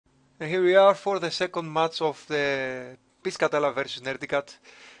And here we are for the second match of the Piscatella versus nerdycat.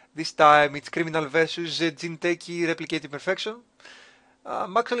 This time it's Criminal versus Jinteki Replicating Perfection.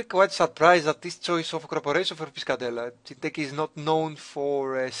 I'm actually quite surprised at this choice of corporation for Piscatella. Jinteki is not known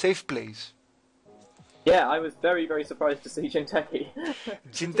for safe plays. Yeah, I was very, very surprised to see Jinteki.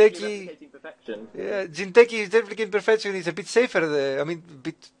 Jinteki, yeah, Jinteki Replicating Perfection is a bit safer, a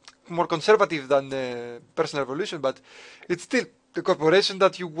bit more conservative than Personal Evolution, but it's still the corporation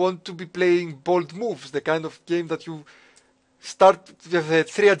that you want to be playing bold moves, the kind of game that you start with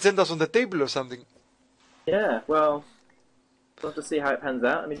 3 agendas on the table or something. Yeah, well, we'll have to see how it pans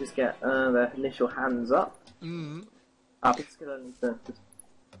out. Let me just get the initial hands up. Piscatella needs to...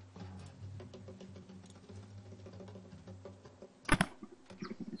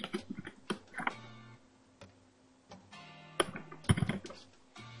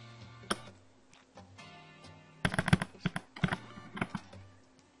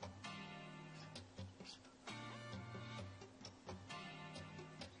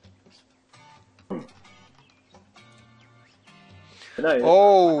 No,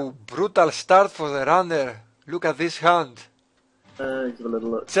 oh, brutal start for the runner. Look at this hand. Let's have a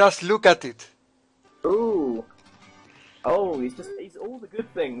little look. Just look at it. Ooh. Oh, he's all the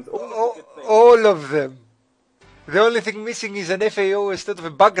good things. All of them. The only thing missing is an FAO instead of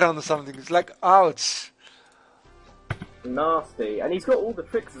a background or something. It's like, ouch. Nasty. And he's got all the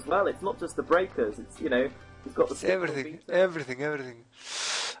tricks as well. It's not just the breakers. It's, he's got the... Everything.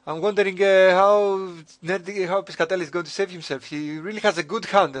 I'm wondering how Piscatella is going to save himself. He really has a good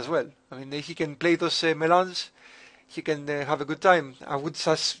hand as well. I mean, he can play those melange. He can have a good time.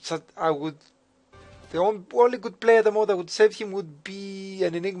 The only good play at the moment that would save him would be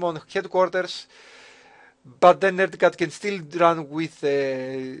an Enigma on headquarters. But then nerdycat can still run with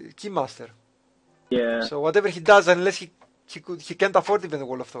Keymaster. Yeah. So whatever he does, unless he can't afford even the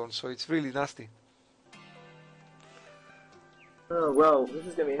Wall of Thorns. So it's really nasty. Oh, well, this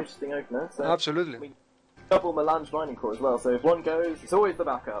is going to be an interesting opener. So, absolutely. Double Melange Mining Core as well, so if one goes, it's always the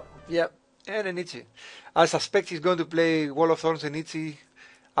backup. Yeah, and Enichi. I suspect he's going to play Wall of Thorns, Enichi,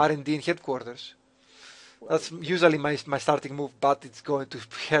 R&D in headquarters. That's usually my starting move, but it's going to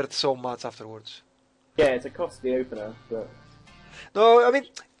hurt so much afterwards. Yeah, it's a costly opener, but... No, I mean,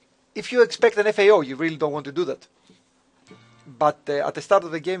 if you expect an FAO, you really don't want to do that. But at the start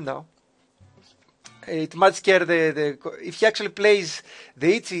of the game now, it might scare if he actually plays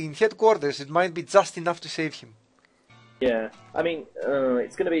the Ichi in headquarters, it might be just enough to save him. Yeah, I mean,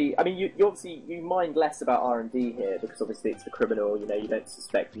 it's going to be... I mean, you obviously, you mind less about R&D here, because obviously it's the criminal, you don't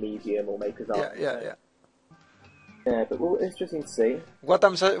suspect medium or Maker's Art. Yeah. Yeah, but well, it's interesting to see. What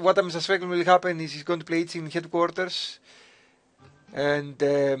I'm suspecting will happen is he's going to play Ichi in headquarters, and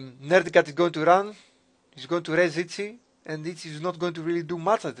nerdycat is going to run, he's going to raise Ichi, and Ichi is not going to really do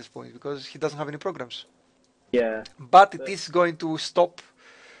much at this point because he doesn't have any programs. Yeah. But it is going to stop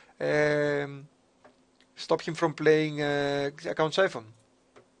him from playing Account Siphon.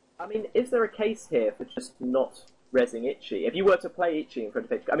 I mean, is there a case here for just not resing Ichi? If you were to play Ichi in front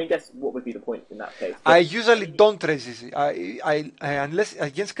of it, I mean, guess what would be the point in that case? I usually don't res Ichi. Unless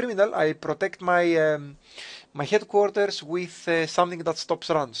against criminal, I protect my my headquarters with something that stops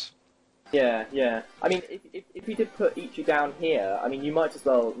runs. Yeah. I mean, if you did put Ichi down here, I mean, you might as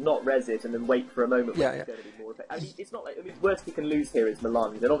well not res it and then wait for a moment when it's going to be more effective. I mean, it's not like... I mean, the worst he can lose here is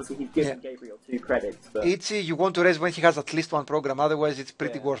Melange, and obviously he's given Gabriel 2 credits, but... Ichi, you want to res when he has at least one program, otherwise it's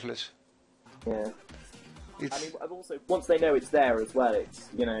pretty worthless. Yeah. I mean, also, once they know it's there as well, it's,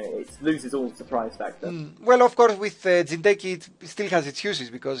 it loses all surprise factor. Well, of course, with Jinteki, it still has its uses,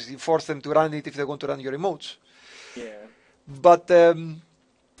 because you force them to run it if they want to run your emotes. Yeah. But...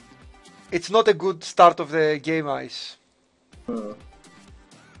 it's not a good start of the game, Ice.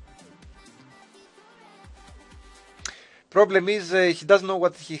 Problem is, he doesn't know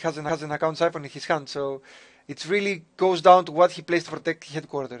what he has an account siphon in his hand, so it really goes down to what he plays to protect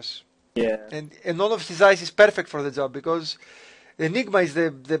headquarters. Yeah. And none of his eyes is perfect for the job, because Enigma is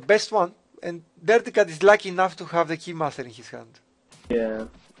the best one, and nerdycat is lucky enough to have the Keymaster in his hand. Yeah.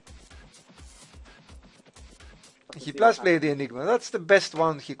 He plus played the Enigma. That's the best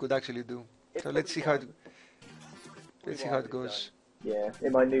one he could actually do. So let's see how it goes. Yeah,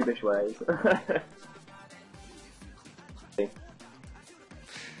 in my noobish ways. I'm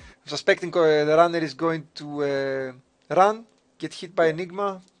suspecting the runner is going to run, get hit by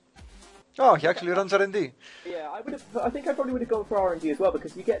Enigma. Oh, he actually runs R&D. Yeah, I think I probably would have gone for R&D as well,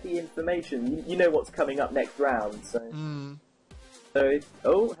 because you get the information, you know what's coming up next round, so... So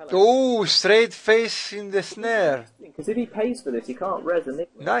hello. Oh, straight face in the snare. Because if he pays for this, he can't res a Nick.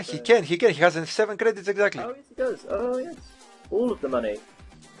 He can. He has 7 credits exactly. Oh, yes, he does. Oh, yes. All of the money.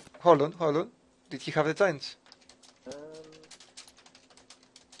 Hold on, hold on. Did he have the giants?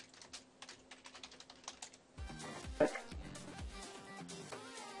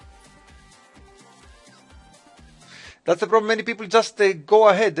 That's the problem. Many people just go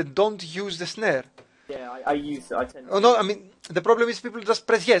ahead and don't use the snare. Yeah, I tend to... Oh no, I mean, the problem is people just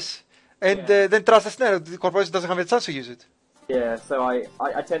press yes and then trust the snare. The corporation doesn't have a chance to use it. Yeah, so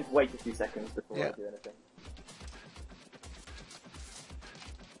I tend to wait a few seconds before I do anything.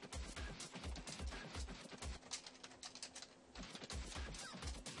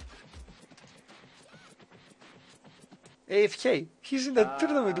 AFK. He's in the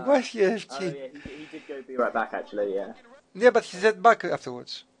tournament. Why is he AFK? Oh yeah, he did go be right back actually, yeah. Yeah, but he said back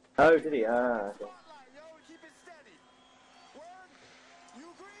afterwards. Oh, did he? Ah, okay.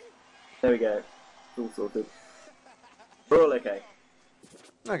 There we go. It's all sorted. We're all okay.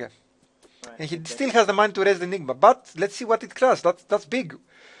 Okay. Right, And he still has the money to raise the Enigma, but let's see what it crashed. That's big.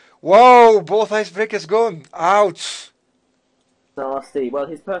 Whoa, both icebreakers gone. Ouch. Nasty. Well,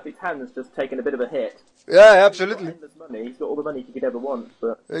 his perfect hand has just taken a bit of a hit. Yeah, absolutely. He's got endless money. He's got all the money he could ever want,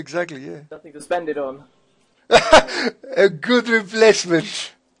 but exactly, yeah. nothing to spend it on. A good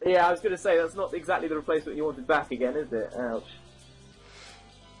replacement. Yeah, I was going to say, that's not exactly the replacement you wanted back again, is it? Ouch.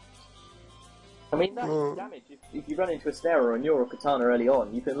 I mean, that's damage. If you run into a snare or a Nero Katana early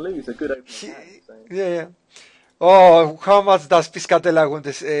on, you can lose a good opening hand. So. Yeah, yeah. Oh, how much does Piscatella want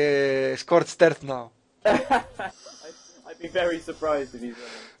this Scorched Earth now? I'd be very surprised if he's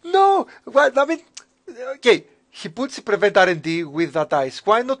running. No! Well, I mean, okay, he puts Prevent R&D with that ice.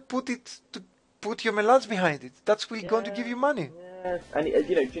 Why not put your melange behind it? That's going to give you money. Yeah, and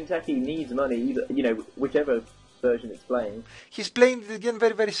you know, Jinteki needs money, either, you know, whichever version it's playing. He's playing it again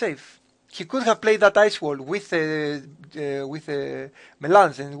very, very safe. He could have played that ice wall with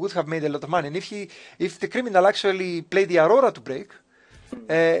melange and would have made a lot of money. And if the criminal actually played the Aurora to break,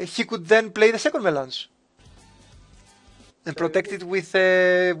 he could then play the second melange and protect it with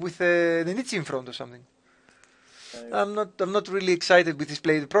the Nietzsche in front or something. I'm not really excited with this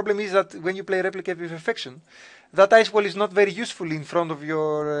play. The problem is that when you play Replicate with Perfection, that ice wall is not very useful in front of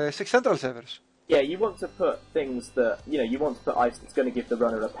your 6 central servers. Yeah, you want to put things that, you know, you want to put ice that's going to give the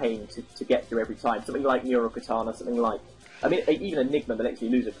runner a pain to get through every time. Something like Nero Katana, something like, I mean, even Enigma that lets you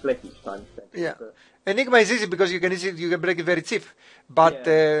lose a click each time. Yeah. But Enigma is easy because you can break it very cheap. But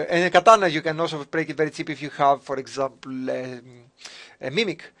and a Katana you can also break it very cheap if you have, for example, a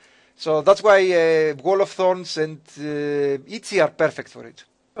Mimic. So that's why Wall of Thorns and Itchy are perfect for it.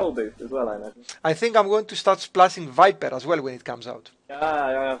 Cold boost as well, I imagine. I think I'm going to start splashing Viper as well when it comes out.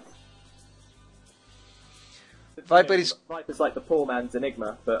 Viper's like the poor man's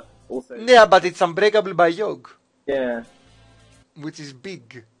Enigma, but also... Yeah, but it's unbreakable by Yogg. Yeah. Which is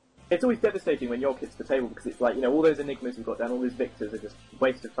big. It's always devastating when Yogg hits the table, because it's like, you know, all those Enigmas you've got down, all these Victors are just a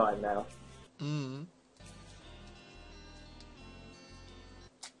waste of time now. Mm.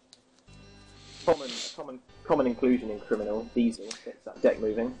 Common inclusion in Criminal, Diesel, gets that deck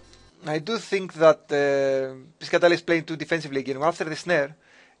moving. I do think that Piscatella is playing too defensively again. After the snare,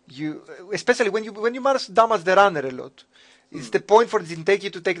 especially when you damage the runner a lot, it's the point for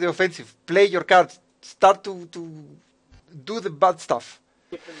Jinteki to take the offensive. Play your cards, start to do the bad stuff.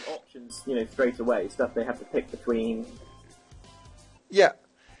 Give them options, you know, straight away, stuff they have to pick between. Yeah,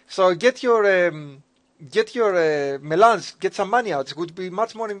 so get your melange, get some money out. It would be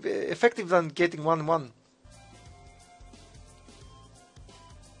much more effective than getting 1-1.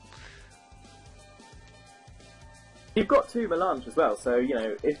 You've got 2 melange as well, so, you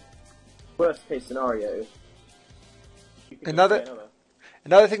know, if worst case scenario, you can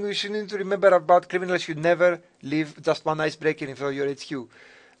Another thing we should need to remember about criminals, should never leave just one icebreaker in front of your HQ.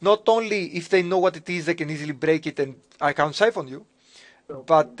 Not only if they know what it is, they can easily break it and I can't siphon you,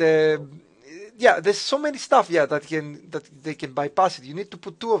 but yeah, there's so many stuff that they can bypass it. You need to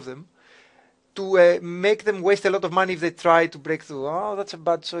put 2 of them to make them waste a lot of money if they try to break through. Oh, that's a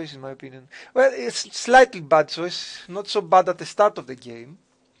bad choice in my opinion. Well, it's slightly bad choice, not so bad at the start of the game.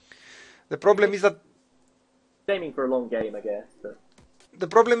 The problem is that... aiming for a long game, I guess. But... The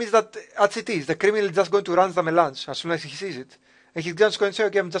problem is that, as it is, the criminal is just going to run the melange as soon as he sees it. And he's just going to say,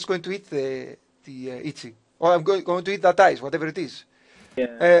 okay, I'm just going to eat the Itchy. Or I'm going to eat that ice, whatever it is.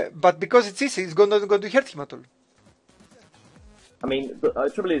 Yeah. But because it's easy, it's not going to hurt him at all. I mean,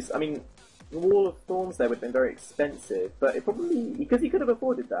 the trouble is, I mean, the Wall of Thorns there would have been very expensive, but it probably, because he could have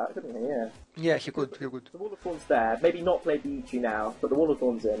afforded that, couldn't he? Yeah. Yeah, he could. The Wall of Thorns there, maybe not play the Ichi now, but the Wall of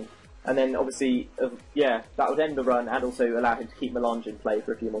Thorns in, and then obviously, yeah, that would end the run and also allow him to keep Melange in play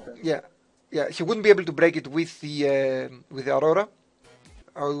for a few more turns. Yeah, he wouldn't be able to break it with the Aurora,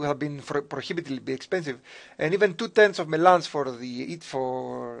 or it would have been prohibitively expensive. And even 2/10 of melans for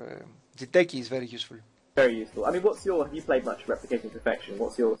the techie is very useful. Very useful. I mean, have you played much Replicating Perfection?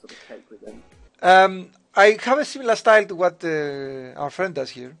 What's your sort of take with them? I have a similar style to what our friend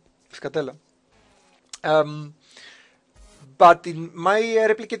does here, Piscatella. But in my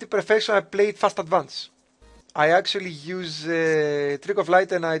Replicating Perfection, I played fast advance. I actually use Trick of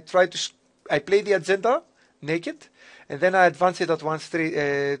Light, and I play the agenda naked, and then I advance it at once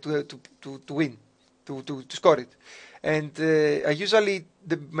to win, to score it. And I usually,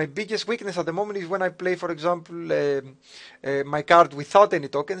 my biggest weakness at the moment is when I play, for example, my card without any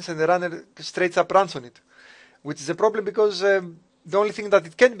tokens, and the runner straight up runs on it, which is a problem because the only thing that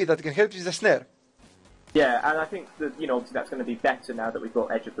it can help is the snare. Yeah, and I think that, obviously that's going to be better now that we've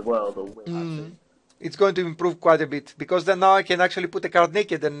got Edge of the World or Win. It's going to improve quite a bit, because then now I can actually put a card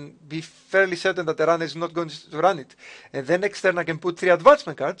naked and be fairly certain that the runner is not going to run it. And then next turn I can put 3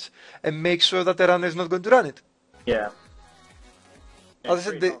 advancement cards and make sure that the runner is not going to run it. Yeah. As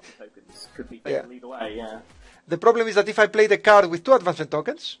I said, tokens could be taken either way, yeah. The problem is that if I play the card with 2 advancement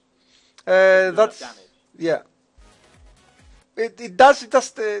tokens, that's damage. Yeah. It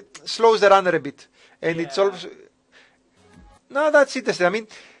just slows the runner a bit, and it's also that's interesting. I mean,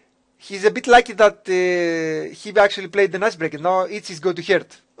 he's a bit lucky that he actually played the nice break, and now is going to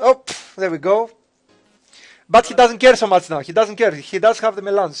hurt. Oh, there we go. But he doesn't care so much now. He doesn't care. He does have the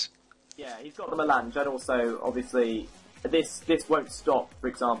melange. Yeah, he's got the melange, and also obviously this won't stop. For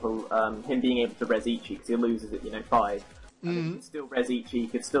example, him being able to res Ichi because he loses at 5. He can still res Ichi. He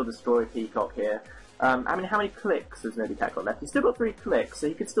could still destroy Peacock here. I mean, how many clicks has nerdycat got left? He's still got 3 clicks, so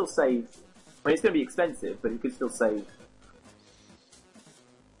he could still save. I mean, it's going to be expensive, but he could still save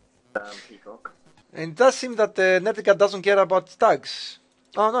Peacock. And it does seem that nerdycat doesn't care about tags.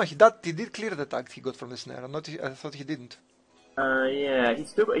 Oh no, he did clear the tag he got from the snare. I thought he didn't. Yeah,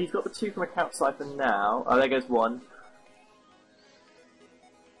 he's got the 2 from Account Cipher now. Oh, there goes 1.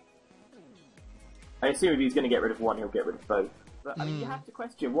 I assume if he's going to get rid of 1, he'll get rid of both. But I mean, you have to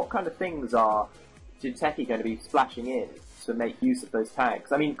question what kind of things are Techie going to be splashing in to make use of those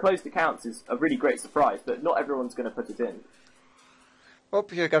tags. I mean, closed accounts is a really great surprise, but not everyone's going to put it in. Oh,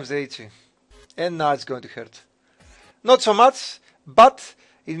 here comes the Ichi. And now it's going to hurt. Not so much, but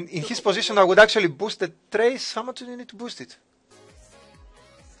in his position I would actually boost the trace. How much do you need to boost it?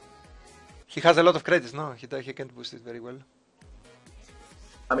 He has a lot of credits, no? He can't boost it very well.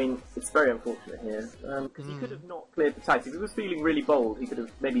 I mean, it's very unfortunate here, because he could have not cleared the tags. If he was feeling really bold, he could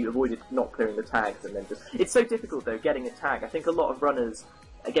have maybe avoided not clearing the tags and then just... It's so difficult, though, getting a tag. I think a lot of runners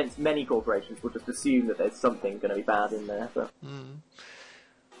against many corporations will just assume that there's something going to be bad in there, but...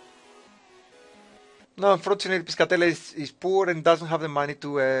 No, unfortunately, Piscatella is poor and doesn't have the money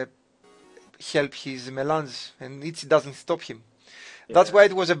to help his melange, and Ichi doesn't stop him. Yeah. That's why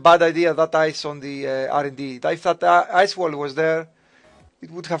it was a bad idea, that ice on the R&D. If that ice wall was there, it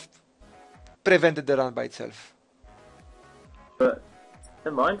would have prevented the run by itself. But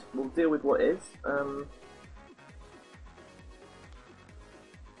never mind, we'll deal with what is.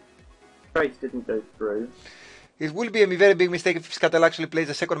 Trace didn't go through. It will be a very big mistake if Piscatella actually plays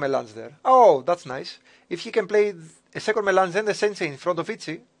a second melange there. Oh, that's nice. If he can play a second melange and the sensei in front of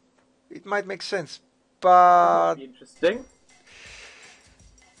Ichi, it might make sense. But be interesting.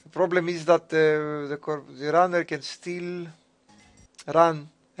 The problem is that the runner can still run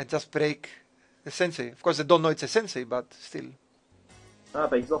and just break the sensei. Of course, they don't know it's a sensei, but still. Ah,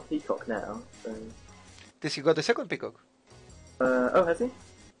 but he's off Peacock now. So... Does he got a second Peacock? Oh, has he?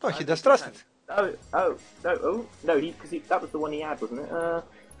 No, he just trusted. No, because that was the one he had, wasn't it?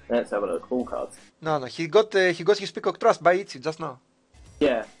 Let's have a look. All cards. No, he got his Peacock Trust by Ichi just now.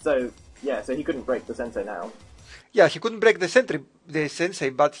 Yeah, so he couldn't break the sensei now. Yeah, he couldn't break the sensei,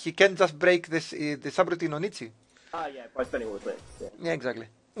 but he can just break the subroutine on Ichi. Ah, yeah, by spending all the clicks. Yeah, exactly.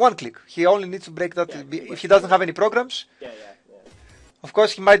 1 click. He only needs to break that if he doesn't have any programs. Yeah. Of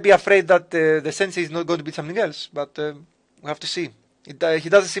course, he might be afraid that the sensei is not going to be something else, but we have to see. He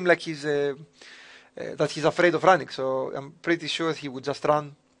doesn't seem like that he's afraid of running, so I'm pretty sure he would just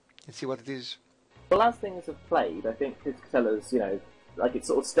run and see what it is. Well, as things have played, I think Piscatella's, like it's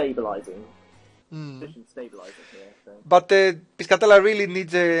sort of stabilising. Position stabilising here. So. But Piscatella really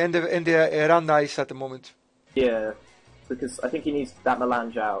needs a run ice at the moment. Yeah, because I think he needs that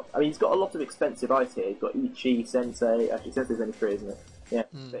melange out. I mean, he's got a lot of expensive ice here. He's got Ichi, Sensei. Actually, Sensei's only 3, isn't it? Yeah.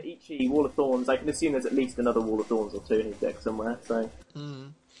 But Ichi, Wall of Thorns. I can assume there's at least another Wall of Thorns or 2 in his deck somewhere. So.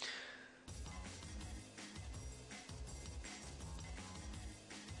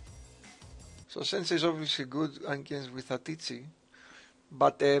 So Sensei is obviously good against with Atichi,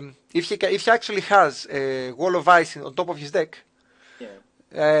 but if he actually has a Wall of Ice on top of his deck,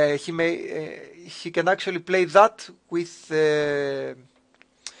 He can actually play that with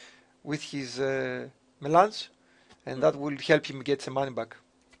his melange, and that will help him get some money back.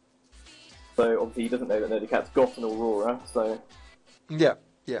 So obviously he doesn't know that nerdycat's got an Aurora, so yeah.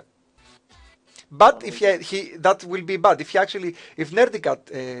 But if that will be bad if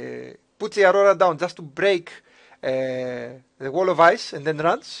nerdycat puts the Aurora down just to break the wall of ice and then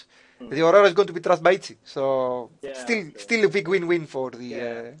runs, the Aurora is going to be trashed by Itchy. So still a big win-win for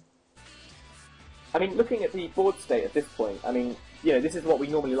the. I mean, looking at the board state at this point, I mean, this is what we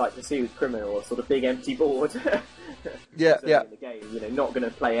normally like to see with Criminal, a sort of big empty board. yeah. In the game, not going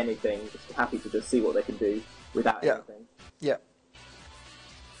to play anything, just happy to just see what they can do without anything. Yeah.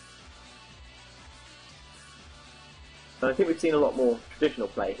 And I think we've seen a lot more traditional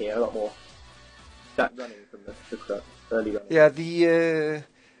play here, a lot more that running from the early running. Yeah,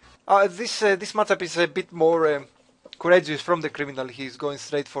 this matchup is a bit more courageous from the Criminal. He's going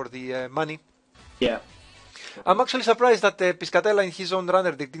straight for the money. Yeah. I'm actually surprised that Piscatella in his own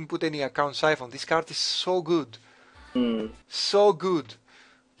runner they didn't put any account siphon. This card is so good. So good.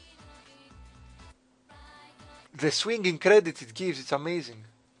 The swinging credit it gives, it's amazing.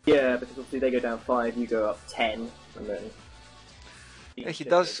 Yeah, because obviously they go down 5, you go up 10, and then... He's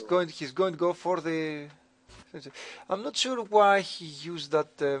going to go for the... I'm not sure why he used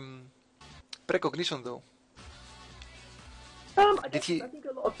that precognition though. I think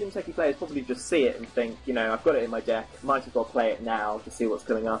a lot of Jinteki players probably just see it and think, I've got it in my deck, might as well play it now to see what's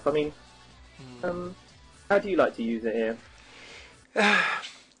coming up. I mean, how do you like to use it here?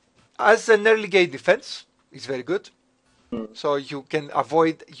 As an early game defense, it's very good. So you can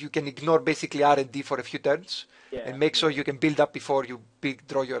ignore basically R&D for a few turns and make sure you can build up before you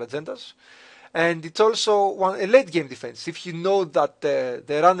draw your agendas. And it's also a late game defense. If you know that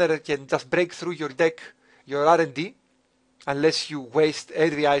the runner can just break through your deck, your R&D, unless you waste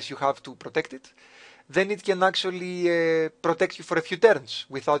every ice you have to protect it, then it can actually protect you for a few turns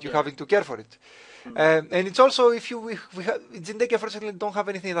without you having to care for it. And it's also if Jinteki unfortunately don't have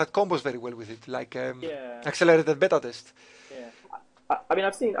anything that combos very well with it, like accelerated beta test. Yeah, I mean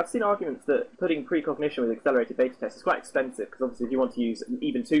I've seen arguments that putting precognition with accelerated beta test is quite expensive because obviously if you want to use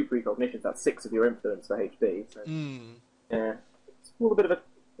even 2 precognitions, that's 6 of your influence for HB. So yeah, it's all a bit of a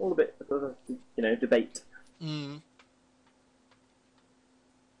debate.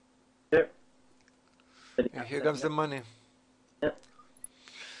 Yeah, here comes the money. Yep.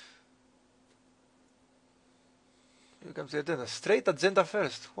 Here comes the agenda. Straight agenda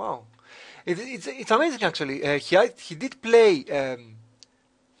first. Wow, it's amazing actually. He did play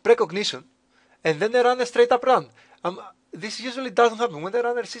precognition, and then they ran a straight up run. This usually doesn't happen when the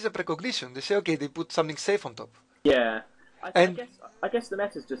runner sees a precognition. They say, okay, they put something safe on top. Yeah, I guess the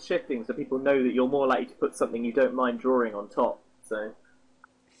meta's just shifting, so people know that you're more likely to put something you don't mind drawing on top. So.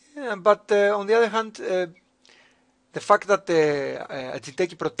 Yeah, but on the other hand, the fact that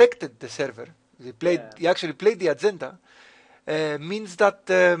Jinteki protected the server, he actually played the agenda, means that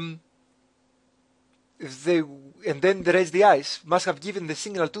and then they raised the ice, must have given the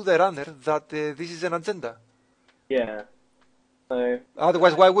signal to the runner that this is an agenda. Yeah. So,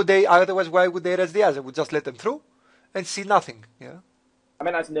 otherwise, why would they raise the ice? They would just let them through and see nothing. Yeah. I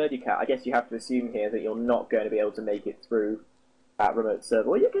mean, as nerdycat, I guess you have to assume here that you're not going to be able to make it through that remote server.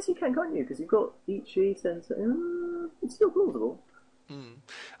 Well, I guess you can, can't you? Because you've got Ichi, Sensor. It's still plausible.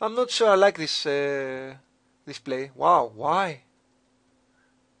 I'm not sure I like this this play. Wow, why?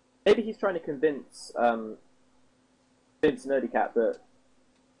 Maybe he's trying to convince nerdycat that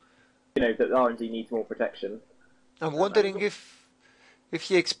that RNG needs more protection. I'm wondering if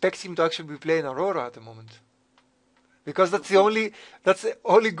he expects him to actually be playing Aurora at the moment, because that's the only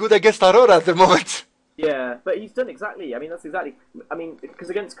good against Aurora at the moment. Yeah, but he's done exactly. I mean, because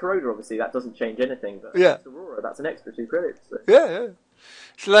against Corroder, obviously, that doesn't change anything. But against Aurora, that's an extra 2 credits. So. Yeah.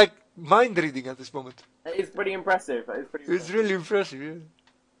 It's like mind reading at this moment. It's pretty impressive. It's really impressive, yeah.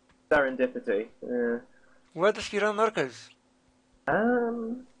 Serendipity. Yeah. Where does he run archives?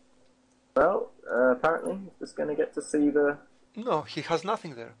 Well, apparently he's just going to get to see the... No, he has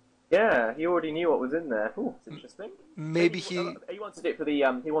nothing there. Yeah, he already knew what was in there. Ooh, it's interesting. Maybe he wanted it for the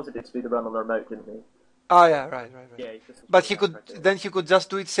he wanted it to be the run on the remote, didn't he? Ah, yeah, right. Yeah, but he could just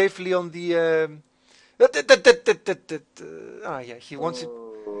do it safely on the. Yeah, he wants it.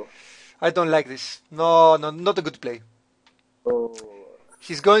 I don't like this. No, not a good play. Oh.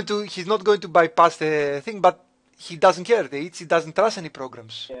 He's not going to bypass the thing, but he doesn't care. He doesn't trust any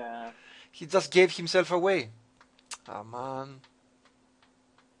programs. Yeah. He just gave himself away. Ah, man.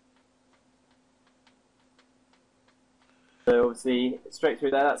 So obviously, straight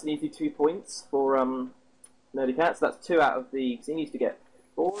through there, that's an easy 2 points for nerdycat. So that's 2 out of the... So he needs to get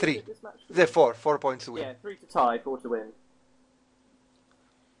 4 3. is it this match? The 4 points to win. Yeah, 3 to tie, 4 to win.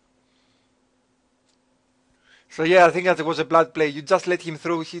 So yeah, I think that was a blood play. You just let him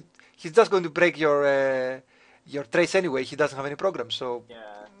through. He's just going to break your trace anyway. He doesn't have any program. So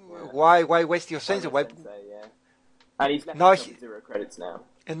Yeah. why waste your sensei? Why? Sensei, yeah. And he's left Now himself 0 credits now.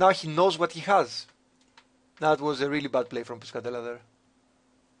 And now he knows what he has. That was a really bad play from Piscatella there.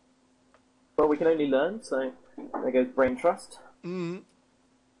 Well, we can only learn, so there goes brain trust. Mm.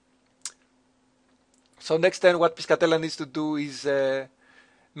 So next turn, what Piscatella needs to do is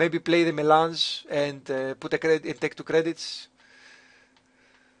maybe play the melange and put a credit and take 2 credits.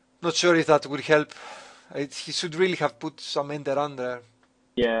 Not sure if that would help. He should really have put some ender under.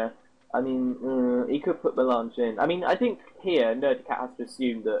 Yeah, I mean, he could put melange in. I mean, I think here nerdycat has to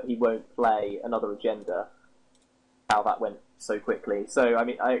assume that he won't play another agenda. How that went so quickly. So I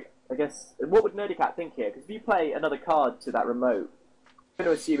mean, I guess what would nerdycat think here? Because if you play another card to that remote, I'm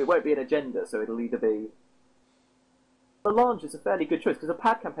going to assume it won't be an agenda, so it'll either be melange is a fairly good choice because a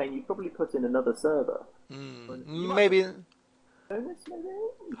pad campaign you'd probably put in another server. Maybe bonus, maybe?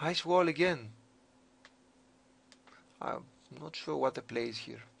 Ice Wall again. I'm not sure what the play is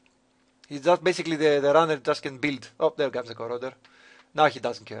here. He's just basically the runner just can build. Oh, there comes the corroder. Now he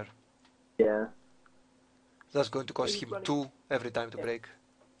doesn't care. Yeah. That's going to cost him 2 every time to break.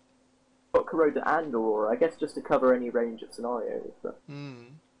 Got corroder and Aurora, I guess just to cover any range of scenarios. But... I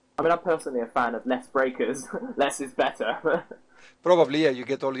mean, I'm personally a fan of less breakers. Less is better. Probably, yeah. You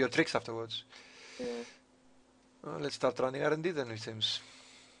get all your tricks afterwards. Yeah. Well, let's start running R&D then, it seems.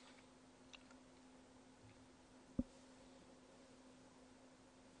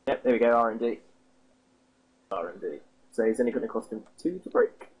 Yep, there we go, R&D. R&D. So it's only going to cost him 2 to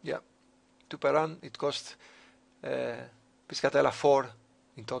break. Yeah. 2 per run. It cost Piscatella 4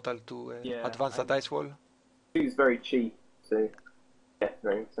 in total to advance that ice wall. 2 is very cheap to get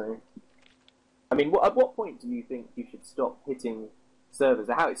through. So, I mean, at what point do you think you should stop hitting servers?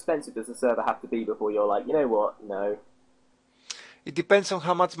 How expensive does a server have to be before you're like, you know what, no? It depends on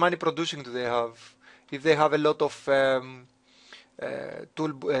how much money producing do they have. If they have a lot of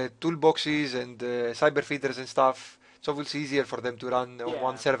toolboxes and cyber feeders and stuff, it's obviously easier for them to run on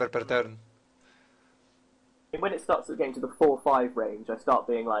 1 server per turn. When it starts getting to the 4-5 range, I start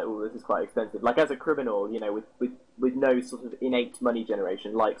being like, oh, this is quite expensive. Like, as a criminal, you know, with no sort of innate money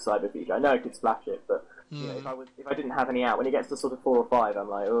generation like Cyberfeeder, I know I could splash it, but you know, if I didn't have any out, when it gets to sort of 4 or 5, I'm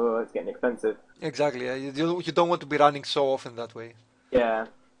like, oh, it's getting expensive. Exactly, yeah. You don't want to be running so often that way. Yeah.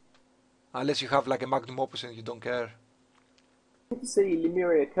 Unless you have like a magnum opus and you don't care. Good to see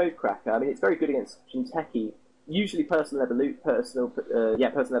Lemuria Codecracker. I mean, it's very good against Jinteki. Usually personal evolution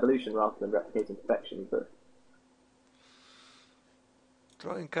rather than replicating perfection, but...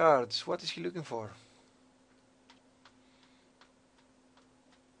 Drawing cards. What is he looking for?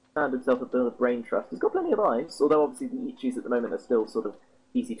 Found himself a bit of brain trust. He's got plenty of ice, although obviously the Ichis at the moment are still sort of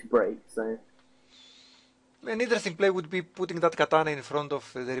easy to break, so... An interesting play would be putting that katana in front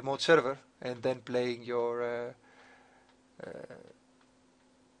of the remote server and then playing your...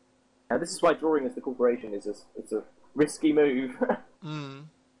 Now this is why drawing as the corporation is it's a risky move. And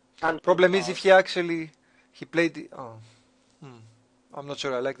problem is if he played the... I'm not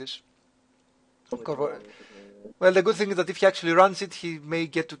sure I like this. Well, the good thing is that if he actually runs it, he may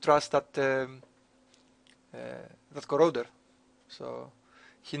get to trust that that corroder. So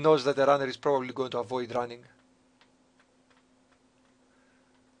he knows that the runner is probably going to avoid running.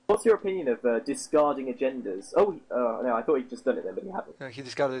 What's your opinion of discarding agendas? Oh, no, I thought he'd just done it then, but he hadn't. He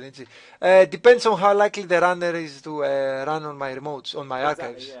discarded it, didn't he? Depends on how likely the runner is to run on my remotes, on my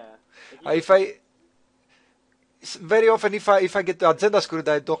archives. Yeah. Very often, if I get the agenda screwed,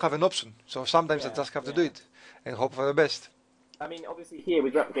 I don't have an option. So sometimes I just have to do it and hope for the best. I mean, obviously here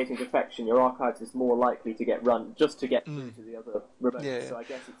with replicating perfection, your archives is more likely to get run just to get through to the other remotes. So I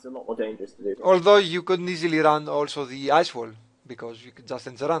guess it's a lot more dangerous to do. Although you could easily run also the ice wall because you could just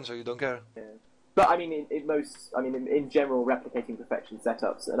enter run, so you don't care. Yeah. But I mean, in general replicating perfection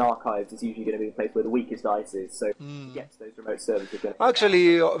setups, an archives is usually going to be the place where the weakest ice is. So to get to those remote servers, you're going to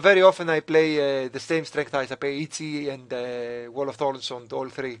actually very often I play the same strength ice. I play Ichi and Wall of Thorns on all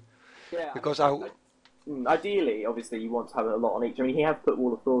 3. Yeah. Because ideally, obviously, you want to have a lot on each. I mean, he has put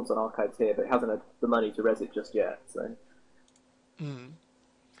Wall of Thorns on archives here, but hasn't had the money to res it just yet. So.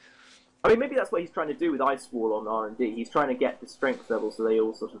 I mean, maybe that's what he's trying to do with Ice Wall on R&D. He's trying to get the strength level so they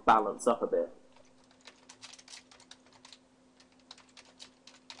all sort of balance up a bit.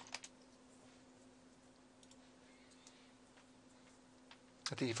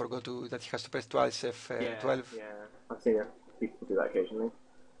 I think he forgot that he has to press twice F12. Yeah, I've seen people do that occasionally.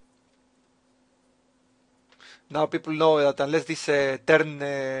 Now people know that unless this turn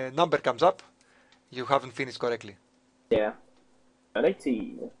number comes up, you haven't finished correctly. Yeah. An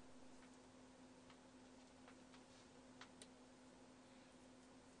 18.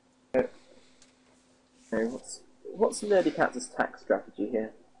 Okay, what's nerdycat's attack strategy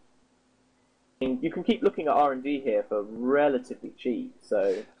here? I mean, you can keep looking at R&D here for relatively cheap,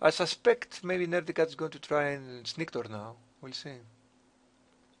 so... I suspect maybe nerdycat's going to try and sneak door now. We'll see.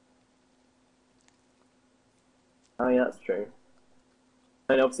 Oh yeah, that's true.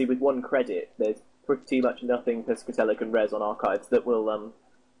 And obviously with 1 credit, there's pretty much nothing Piscatella can res on archives that will and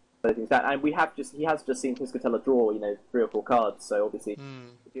he has just seen Piscatella draw, 3 or 4 cards, so obviously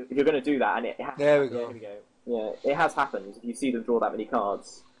if you're going to do that, and it has there we go. Yeah, here we go. Yeah, it has happened. If you see them draw that many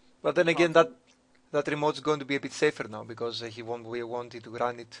cards. But then again, that remote's going to be a bit safer now because he won't be wanting to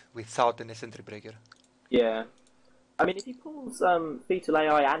run it without an sentry breaker. Yeah. I mean, if he pulls Fetal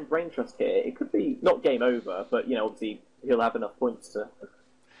AI and Brain Trust here, it could be not game over, but obviously he'll have enough points to.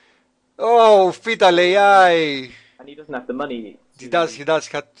 Oh, Fetal AI! And he doesn't have the money. He does. He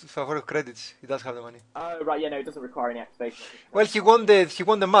had for credits. He does have the money. Oh right, yeah, no, it doesn't require any activation. Well, he won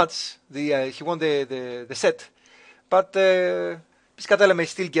the match. He won the set, but Piscatella may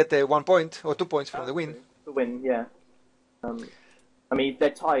still get 1 point or 2 points from the win. The win, yeah. I mean, they're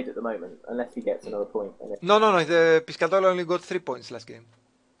tied at the moment, unless he gets another point. No. The Piscatella only got 3 points last game.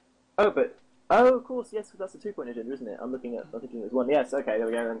 Oh, of course, yes, because that's a 2-point agenda, isn't it? I'm thinking it was 1. Yes, okay, there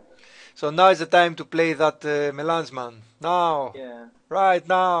we go then. So now is the time to play that Melange man. Now. Yeah. Right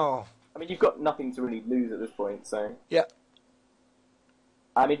now. I mean, you've got nothing to really lose at this point, so. Yeah.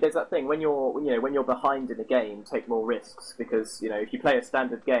 I mean, there's that thing when you're behind in a game, take more risks because if you play a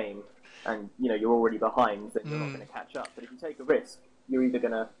standard game and you're already behind, then you're not going to catch up. But if you take a risk, you're either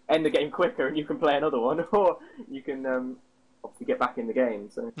going to end the game quicker and you can play another one, or you can obviously get back in the game.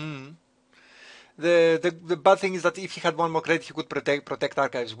 So. The bad thing is that if he had 1 more credit, he could protect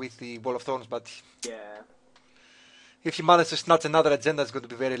archives with the Wall of Thorns. But yeah, if he manages to snatch another agenda, it's going to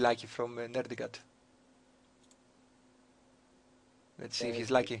be very lucky from nerdycat. Let's see if he's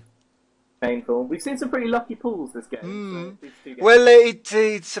lucky. Painful. We've seen some pretty lucky pulls this game. So these 2 games. Well,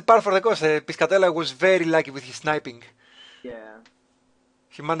 it's a par for the course. Piscatella was very lucky with his sniping. Yeah.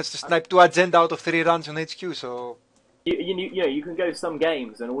 He managed to snipe 2 agenda out of 3 runs on HQ, so... You can go some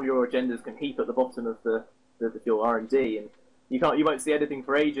games and all your agendas can heap at the bottom of your R&D, and you won't see anything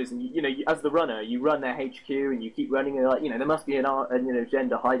for ages. And as the runner, you run their HQ and you keep running, and there must be an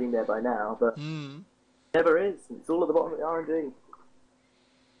agenda hiding there by now, but never is. It's all at the bottom of the R&D.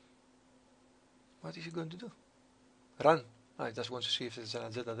 What is he going to do? Run. I just want to see if there's an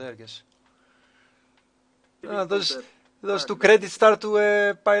agenda there, I guess. Those 2 credits start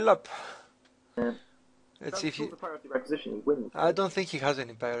to pile up. Yeah. Let's see if he... priority requisition, he wins. I don't think he has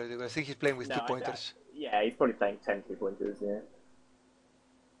any priority. I think he's playing with 2-pointers. Yeah, he's probably playing 10 2-pointers, yeah.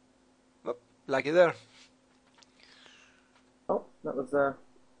 Oh, lucky there. Oh, that was...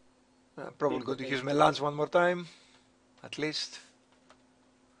 probably going to use Melange 1 more time. At least.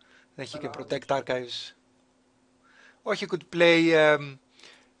 Then he can protect archives. Or he could play the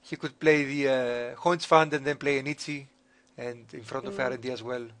Haunch Fund and then play an Ichi and in front of R&D as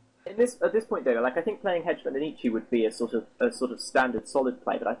well. At this point, though, I think playing Hedge Fund and Ichi would be a sort of standard solid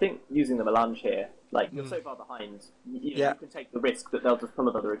play, but I think using the Melange here, you're so far behind, you can take the risk that they'll just pull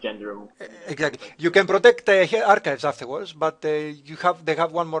another agenda. Exactly. You can protect archives afterwards, but they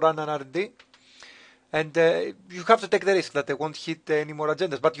have 1 more run on R&D. And you have to take the risk that they won't hit any more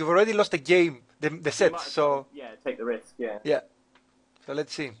agendas. But you've already lost the game, the set, so... Yeah, take the risk, yeah. Yeah. So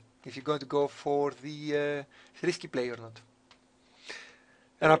let's see if you're going to go for the risky play or not.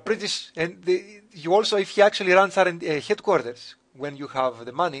 And I'm pretty... you also, if he actually runs headquarters, when you have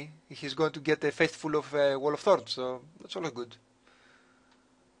the money, he's going to get a fist full of Wall of Thorns, so that's always good.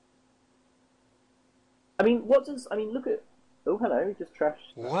 I mean, look at... Oh, hello, he just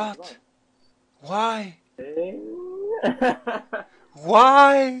trashed... What? Why?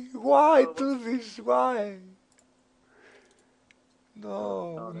 Why? Why do this? Why?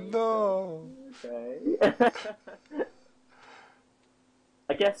 No. Okay.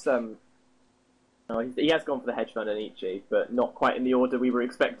 I guess he has gone for the hedge fund and Ichi, but not quite in the order we were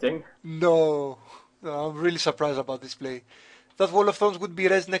expecting. No, I'm really surprised about this play. That Wall of Thorns would be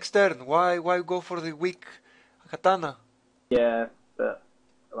res next turn. Why go for the weak katana? Yeah, but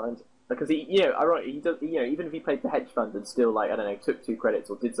because he does. Even if he played the hedge fund and still took 2 credits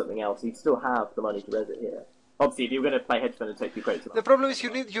or did something else, he'd still have the money to res it here. Obviously, if you're going to play hedge fund and take 2 credits, the problem is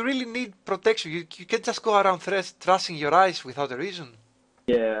you really need protection. You can't just go around thrashing your eyes without a reason.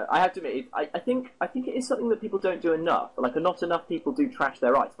 Yeah, I have to admit, I think it is something that people don't do enough. Not enough people do trash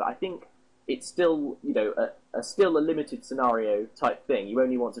their eyes, but I think it's still, you know, still a limited scenario type thing. You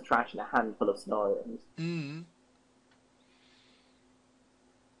only want to trash in a handful of scenarios. Mm.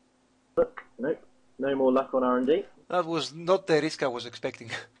 Look, nope, no more luck on R&D. That was not the risk I was expecting.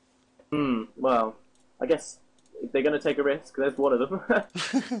 Well, I guess if they're going to take a risk, there's one of them.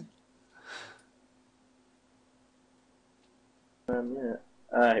 Yeah.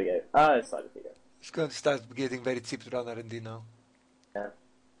 Here we go. It's side of figure. It's going to start getting very cheap to run R&D now. Yeah.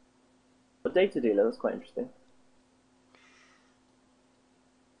 But data dealer, that's quite interesting.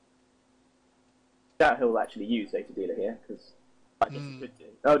 Doubt he'll actually use data dealer here, because I guess he could do.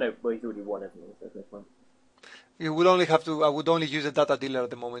 Oh no, well he's already won, hasn't he? So there's no point. You would only have to. I would only use a data dealer at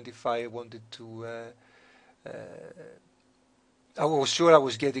the moment if I wanted to. I was sure I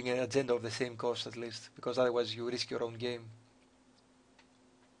was getting an agenda of the same cost at least, because otherwise you risk your own game.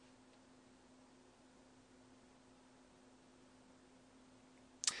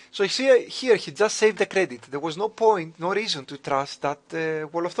 So you see here, he just saved the credit. There was no point, no reason to trust that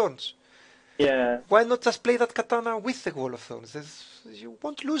Wall of Thorns. Yeah. Why not just play that katana with the Wall of Thorns? You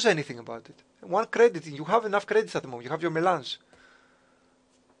won't lose anything about it. One credit, you have enough credits at the moment. You have your melange.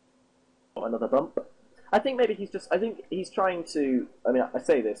 Another bump. I think maybe I think he's trying to. I mean, I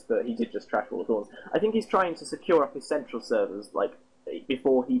say this, but he did just trash Wall of Thorns. I think he's trying to secure up his central servers, like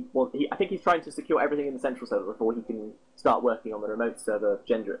before I think he's trying to secure everything in the central server before he can start working on the remote server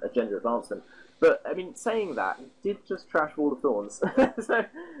agenda advancement. But I mean, saying that, he did just trash Wall of Thorns. So.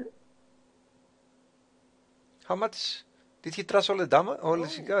 How much did he trash all the damage? All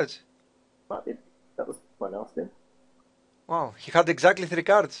the cards? That was quite nasty. Wow, he had exactly 3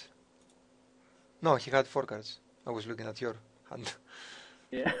 cards. No, he had 4 cards. I was looking at your hand.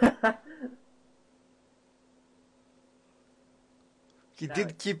 Yeah. He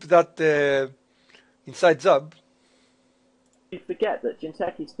did keep that inside jab. You forget that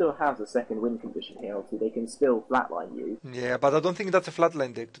Jinteki still has a second win condition here, obviously they can still flatline you. Yeah, but I don't think that's a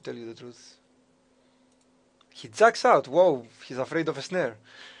flatline deck, to tell you the truth. He jacks out. Whoa, he's afraid of a snare.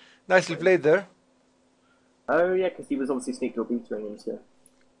 Nicely played there. Oh yeah, because he was obviously sneak door beatering into.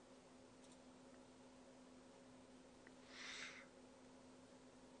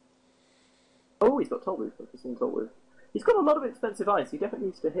 Oh, he's got Tollbooth. I've just seen Tollbooth. He's got a lot of expensive ice. He definitely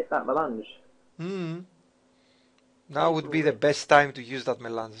needs to hit that melange. Now would be the best time to use that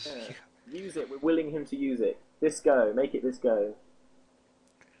melange. Yeah. Use it. We're willing him to use it. This go. Make it this go.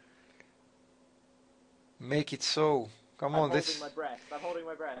 Make it so. Come on, this. I'm holding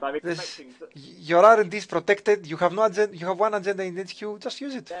my breath. I'm expecting. Your R&D is protected. You have no agenda. You have one agenda in HQ. Just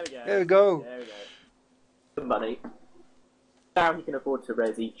use it. There we go. There we go. There we go. The money. Now he can afford to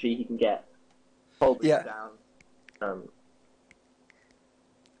res Ichi. He can get Tollbooth down.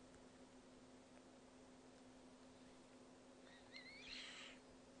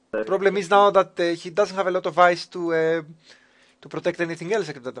 The problem is now that he doesn't have a lot of ice to protect anything else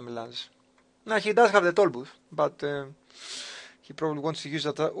except the melange. Now he does have the Tollbooth, but he probably wants to use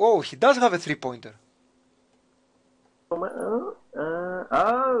that. Oh, he does have a 3-pointer. Oh,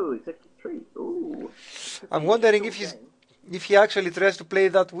 it's actually 3. Ooh. I'm wondering if he actually tries to play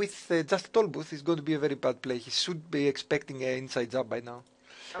that with just a Tollbooth, it's going to be a very bad play. He should be expecting an inside jab by now.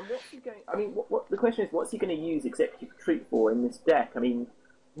 And what's he going? I mean, the question is, what's he going to use Executive Retreat for in this deck? I mean,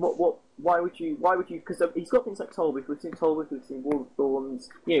 why would you? Because he's got things like Tollbooth. We've seen Tollbooth. We've seen Wall of Thorns.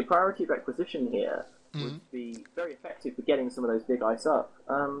 You know, priority requisition here would be very effective for getting some of those big ice up.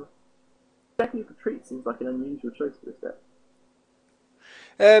 Executive Retreat seems like an unusual choice for this deck.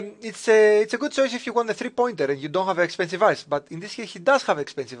 It's a good choice if you want a 3-pointer and you don't have expensive ice. But in this case, he does have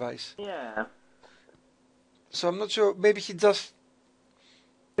expensive ice. Yeah. So I'm not sure. Maybe he just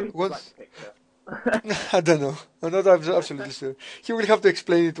wants. I don't know. I'm not absolutely sure. He will have to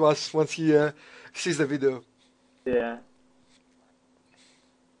explain it to us once he sees the video. Yeah.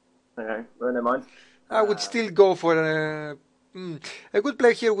 Okay, well, never mind. I would still go for a good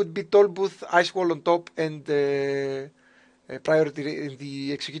play here would be Tollbooth, Ice Wall on top, and priority in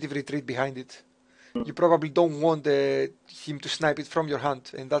the Executive Retreat behind it. You probably don't want him to snipe it from your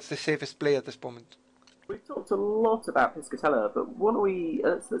hand, and that's the safest play at this moment. We've talked a lot about Piscatella, but what do we?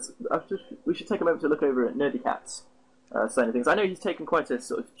 We should take a moment to look over at nerdycat's side of things. I know he's taken quite a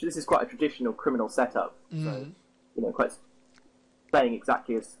sort of. This is quite a traditional criminal setup, so you know, quite playing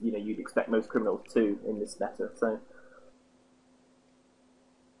exactly as you'd expect most criminals to in this meta. So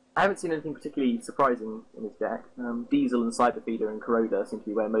I haven't seen anything particularly surprising in his deck. Diesel and Cyberfeeder and Corroder seem to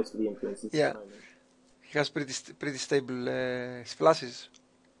be where most of the influence is. Yeah, he has pretty stable splashes.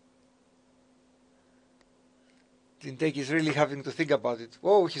 Jinteki is really having to think about it.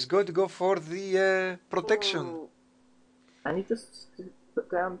 Oh, he's going to go for the protection. And he just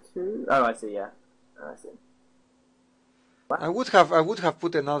put down 2? Oh, I see. Yeah, I see. Wow. I would have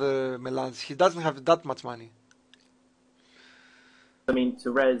put another Melans. He doesn't have that much money. I mean,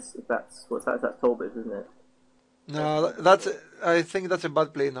 to res, if that's what's that? That's Tolbert, isn't it? No, I think that's a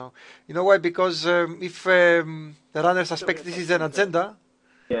bad play now. You know why? Because if the runner suspects this is an agenda,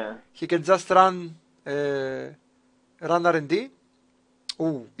 yeah, he can just run R&D.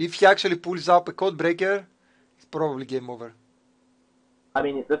 Oh, if he actually pulls up a code breaker, it's probably game over. I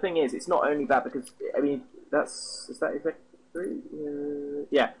mean, the thing is, it's not only that because I mean, is that executive retreat?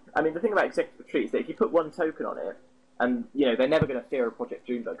 Yeah. I mean, the thing about executive retreat is that if you put one token on it, and they're never going to fear a Project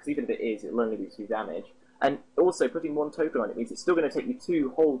Junebug because even if it is, it'll only do 2 damage. And also, putting one token on it means it's still going to take you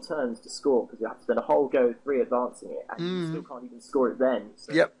 2 whole turns to score because you have to spend a whole go 3 advancing it, and you still can't even score it then.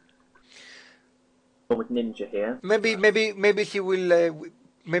 So. Yep. With Ninja here. Maybe he will.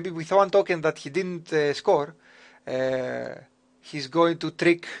 Maybe with one token that he didn't score, he's going to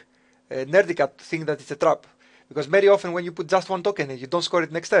trick nerdycat to think that it's a trap. Because very often when you put just one token and you don't score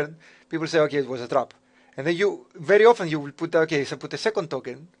it next turn, people say, okay, it was a trap. And then very often you will put, okay, so put a second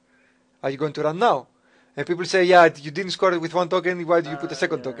token. Are you going to run now? And people say, yeah, you didn't score it with one token. Why do you put a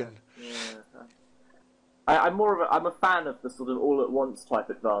second token? Yeah. I'm a fan of the sort of all at once type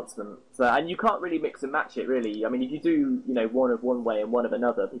advancement. So, and you can't really mix and match it, really. I mean, if you do, one of one way and one of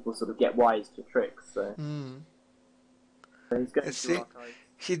another, people sort of get wise to tricks. So, so he's going Let's to see. archive.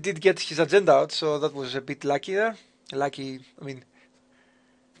 He did get his agenda out, so that was a bit lucky there. Lucky, I mean,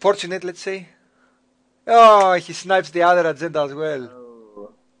 fortunate, let's say. Oh, he snipes the other agenda as well.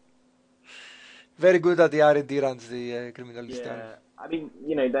 Oh. Very good at the R&D runs, the criminal this time. I mean,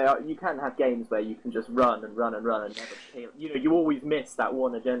 you can have games where you can just run and run and run and never kill. You always miss that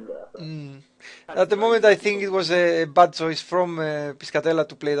one agenda. At the moment, I think it was a bad choice from Piscatella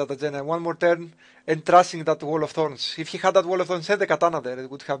to play that agenda. One more turn and trusting that Wall of Thorns. If he had that Wall of Thorns and the Katana there,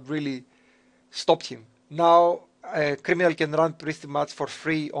 it would have really stopped him. Now, criminal can run pretty much for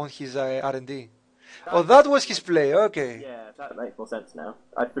free on his R&D. Oh, that was his play. Okay. Yeah, that makes more sense now.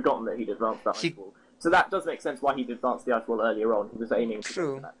 I'd forgotten that he'd advanced that ice wall. So that does make sense why he'd advanced the ice wall earlier on. He was aiming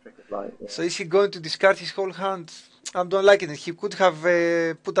for that trick of light. Yeah. So is he going to discard his whole hand? I don't like it. He could have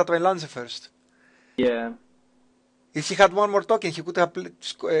put that one Lance first. Yeah. If he had one more token, he could have...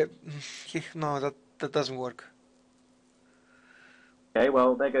 no, that doesn't work. Okay,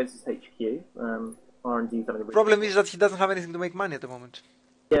 well, there goes his HQ. R&D's having a problem is that he doesn't have anything to make money at the moment.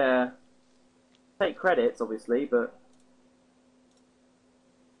 Yeah. Take credits, obviously, but...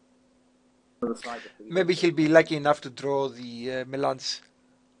 Maybe he'll be lucky enough to draw the Melans.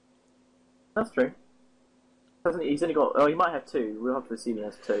 That's true. He's only got... Oh, he might have 2. We'll have to assume he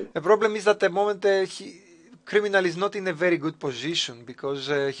has 2. The problem is that at the moment Criminal is not in a very good position because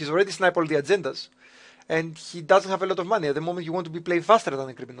he's already sniped all the agendas and he doesn't have a lot of money. At the moment you want to be playing faster than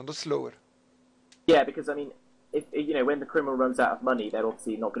a Criminal, not slower. Yeah, because I mean, if when the Criminal runs out of money, they're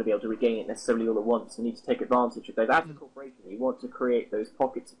obviously not going to be able to regain it necessarily all at once. You need to take advantage of those. As a corporation, you want to create those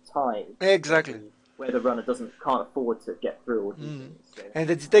pockets of time. Exactly. Where the runner can't afford to get through or do things. So. And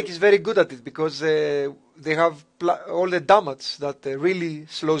the Tech is very good at it because they have all the damage that really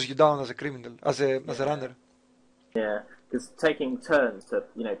slows you down as a criminal, as a runner. Yeah, because taking turns to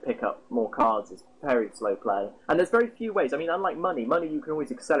pick up more cards is very slow play, and there's very few ways. I mean, unlike money you can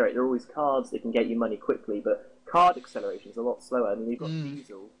always accelerate. There are always cards that can get you money quickly, but card acceleration is a lot slower. I mean, you've got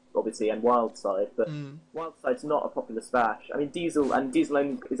Diesel obviously and Wildside, but Wildside's not a popular stash. I mean, Diesel is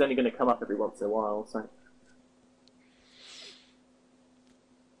only going to come up every once in a while. So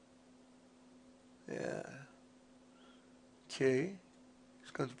yeah. Okay,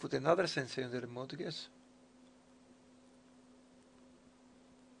 he's going to put another sensei on the remote, I guess.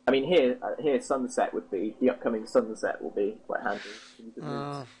 I mean, here Sunset would be, the upcoming Sunset will be quite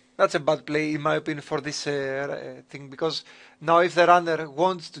handy. That's a bad play, in my opinion, for this thing, because now if the runner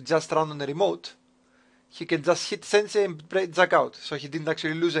wants to just run on the remote, he can just hit Sensei and jack out, so he didn't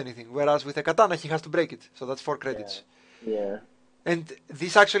actually lose anything, whereas with a Katana he has to break it, so that's 4 credits. Yeah. And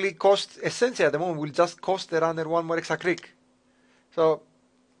this actually cost a Sensei at the moment, will just cost the runner 1 more extra click. So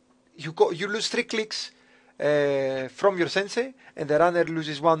you lose 3 clicks from your Sensei, and the runner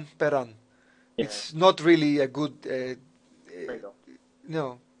loses 1 per run. Yeah. It's not really a good...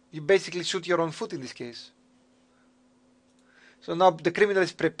 no, you basically shoot your own foot in this case. So now the criminal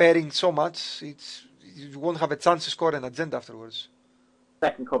is preparing so much, you won't have a chance to score an agenda afterwards.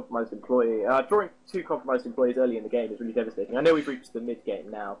 Second compromised employee. Drawing 2 compromised employees early in the game is really devastating. I know we've reached the mid-game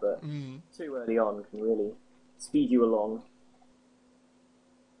now, but too early on can really speed you along.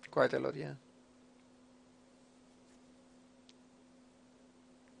 Quite a lot, yeah.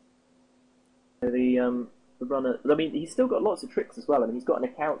 the runner. I mean, he's still got lots of tricks as well. I mean, he's got an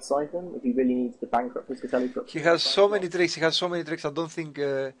account siphon if he really needs to bankrupt Piscatella. He has so many tricks. He has so many tricks. I don't think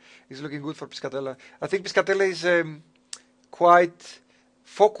he's looking good for Piscatella. I think Piscatella is quite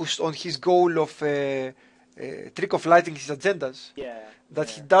focused on his goal of trick of lighting his agendas. Yeah. That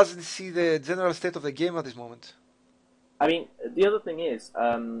he doesn't see the general state of the game at this moment. I mean, the other thing is,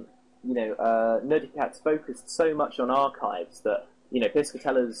 nerdycat's focused so much on archives that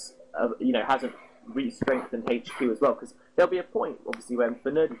Piscatella's hasn't re-strengthened HQ as well, because there'll be a point, obviously, when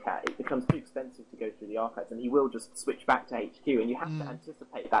for nerdycat it becomes too expensive to go through the archives, and he will just switch back to HQ, and you have to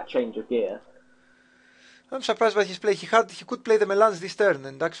anticipate that change of gear. I'm surprised by his play. He could play the Melans this turn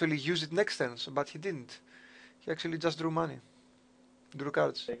and actually use it next turn, but he didn't. He actually just drew money, drew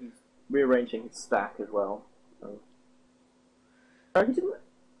cards. So he's rearranging his stack as well. Oh, he didn't.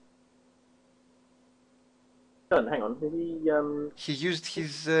 Hang on. He used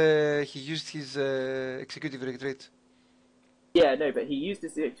his executive retreat. Yeah, no, but he used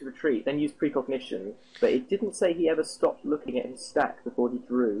his executive retreat, then used precognition. But it didn't say he ever stopped looking at his stack before he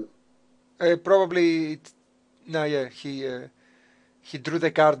drew. Probably. No, yeah, he drew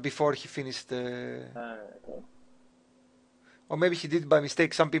the card before he finished. Okay. Or maybe he did by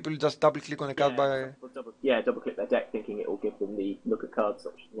mistake. Some people just double click on a card double click their deck, thinking it will give them the look at cards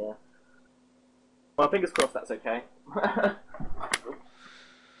option. Yeah. Well, fingers crossed that's okay.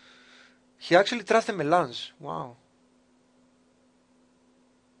 He actually trusted Melange. Wow.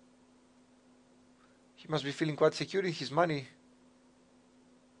 He must be feeling quite secure in his money.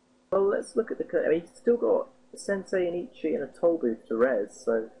 Well, let's look at the. I mean, he's still got a Sensei, an Ichi, and a Toll Booth to res,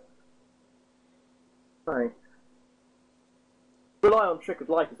 so. Fine. Rely on Trick of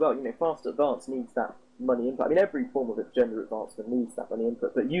Life as well. Fast Advance needs that money input. I mean, every form of gender advancement needs that money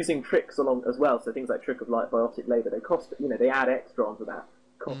input, but using tricks along as well, so things like Trick of Light, Biotic Labour, they cost, they add extra onto that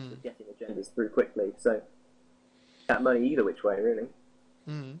cost of getting agendas through quickly, so that money either which way, really.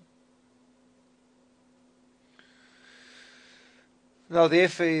 Now the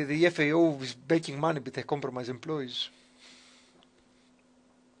FAO is making money with the compromised employees.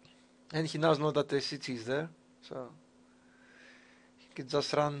 And he now knows that the CT is there, so he can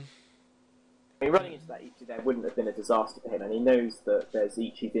just run. I mean, running into that Ichi there wouldn't have been a disaster for him, and he knows that there's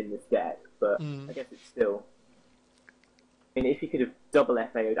Ichis in this deck, but I guess it's still. I mean, if he could have double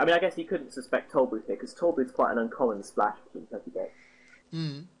FAO'd, I mean, I guess he couldn't suspect Tollbooth here, because Tollbooth's quite an uncommon splash between Turkey decks.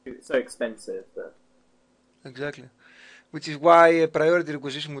 It's so expensive that. Exactly. Which is why a priority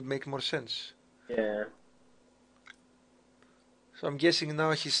requisition would make more sense. Yeah. So I'm guessing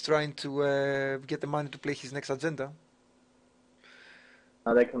now he's trying to get the money to play his next agenda.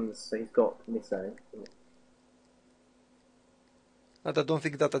 Now there comes, he's got Miso. But I don't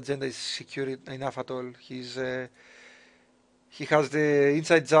think that agenda is secure enough at all. He has the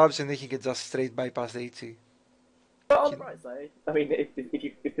inside jobs and then he can just straight bypass the HC. But on the bright side, I mean,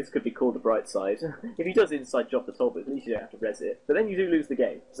 if this could be called the bright side, if he does inside job the Tollbooth, at least you don't have to res it. But then you do lose the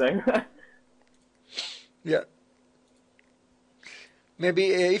game, so. Yeah.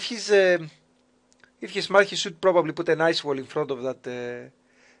 Maybe if he's smart, he should probably put an ice wall in front of that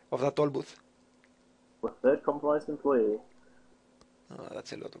Tollbooth. Well, third compromised employee. Oh,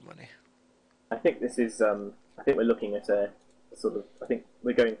 that's a lot of money. I think this is. I think we're looking at a sort of. I think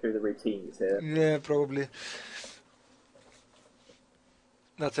we're going through the routines here. Yeah, probably.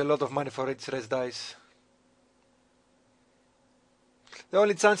 That's a lot of money for its res dice. The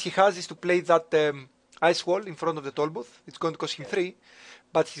only chance he has is to play that ice wall in front of the Tollbooth. It's going to cost him 3,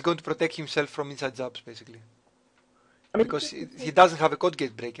 but he's going to protect himself from inside jobs, basically. I mean, because he doesn't have a code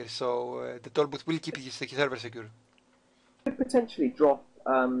gate breaker, so the Tollbooth will keep his server secure. Could potentially drop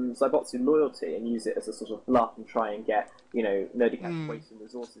Zybotsu Loyalty and use it as a sort of bluff and try and get, nerdycat wasting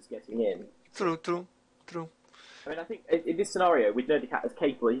resources getting in. True. I mean, I think in this scenario, with nerdycat as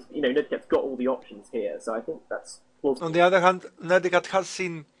capable, nerdycat's got all the options here, so I think that's plausible. On the other hand, nerdycat has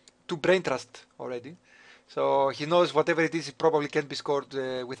seen 2 Brain Trust already, so he knows whatever it is, it probably can be scored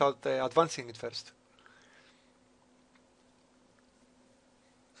without advancing it first.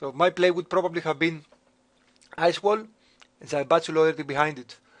 So my play would probably have been Ice Wall and Zaibatsu Loyalty behind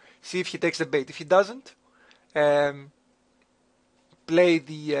it. See if he takes the bait. If he doesn't, play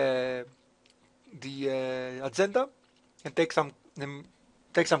the agenda and take some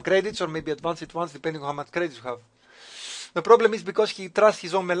credits or maybe advance it once depending on how much credits you have. The problem is because he trusts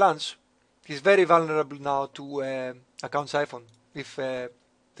his own melange, he's very vulnerable now to account siphon if the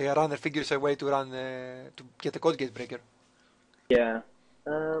runner figures a way to run to get a code gate breaker. Yeah.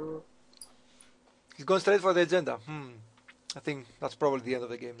 He's going straight for the agenda. I think that's probably the end of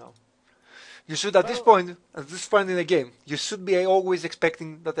the game now. You should, at this point in the game, you should be always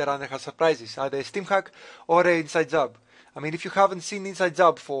expecting that the runner has surprises, either a steam hack or an inside jab. I mean, if you haven't seen inside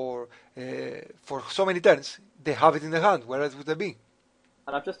jab for so many turns, they have it in the hand. Where else would they be?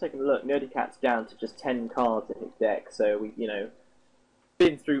 And I've just taken a look. Nerdycat's down to just 10 cards in his deck, so we,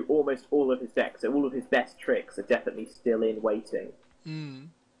 been through almost all of his deck, so all of his best tricks are definitely still in waiting. Mm.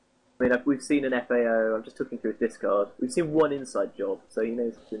 I mean, we've seen an FAO. I'm just looking through his discard. We've seen one inside job, so he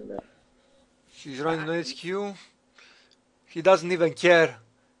knows it's in there. He's running on HQ. He doesn't even care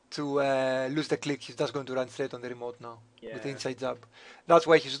to lose the click. He's just going to run straight on the remote now with the inside jab. That's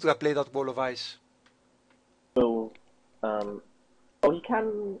why he should have played that wall of ice. Well, he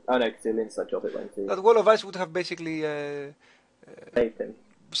can. Oh no, because he'll inside job it, won't he? That wall of ice would have basically saved him,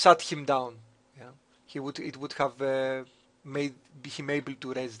 sat him down. Yeah, it would have made him able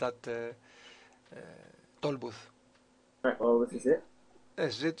to raise that toll booth. Right. Well, this is it.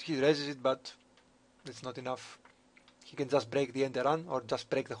 This is it. He raises it, but it's not enough. He can just break the end run or just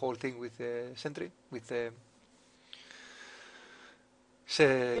break the whole thing with sentry with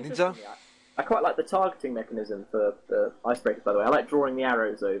ninja. I quite like the targeting mechanism for the icebreakers, by the way. I like drawing the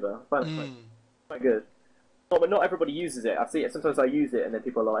arrows over. I find it quite good. But not everybody uses it. I see it. Sometimes I use it, and then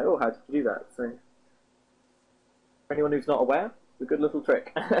people are like, "Oh, how did you do that?" So, for anyone who's not aware, it's a good little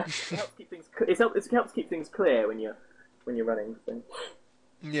trick. It helps keep things. It helps keep things clear when you're running. So.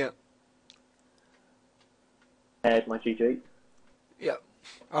 Yeah. Head my GG. Yeah.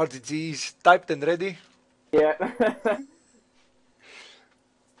 RTG is typed and ready. Yeah.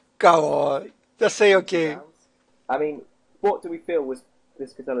 Come on. Just say okay. I mean, what do we feel was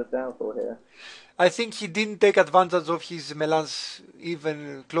Piscatella's downfall here? I think he didn't take advantage of his melange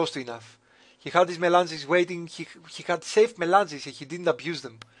even close to enough. He had his melanges waiting. He had safe melanges and he didn't abuse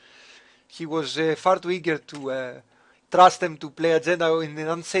them. He was far too eager to trust them to play agenda in an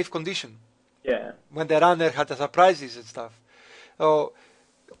unsafe condition. Yeah. When the runner had the surprises and stuff. So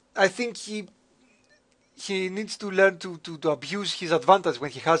I think he needs to learn to abuse his advantage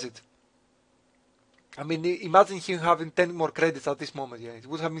when he has it. I mean, imagine him having 10 more credits at this moment. Yeah, it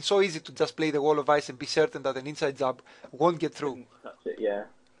would have been so easy to just play the wall of ice and be certain that an inside jab won't get through. Touch it, yeah.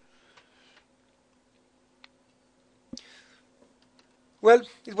 Well,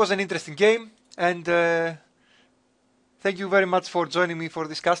 it was an interesting game, and thank you very much for joining me for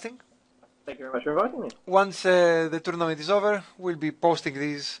this casting. Thank you very much for inviting me. Once the tournament is over, we'll be posting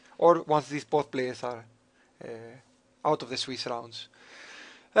these, or once these both players are out of the Swiss rounds.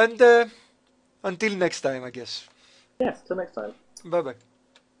 And until next time, I guess. Yes, till next time. Bye-bye.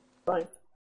 Bye.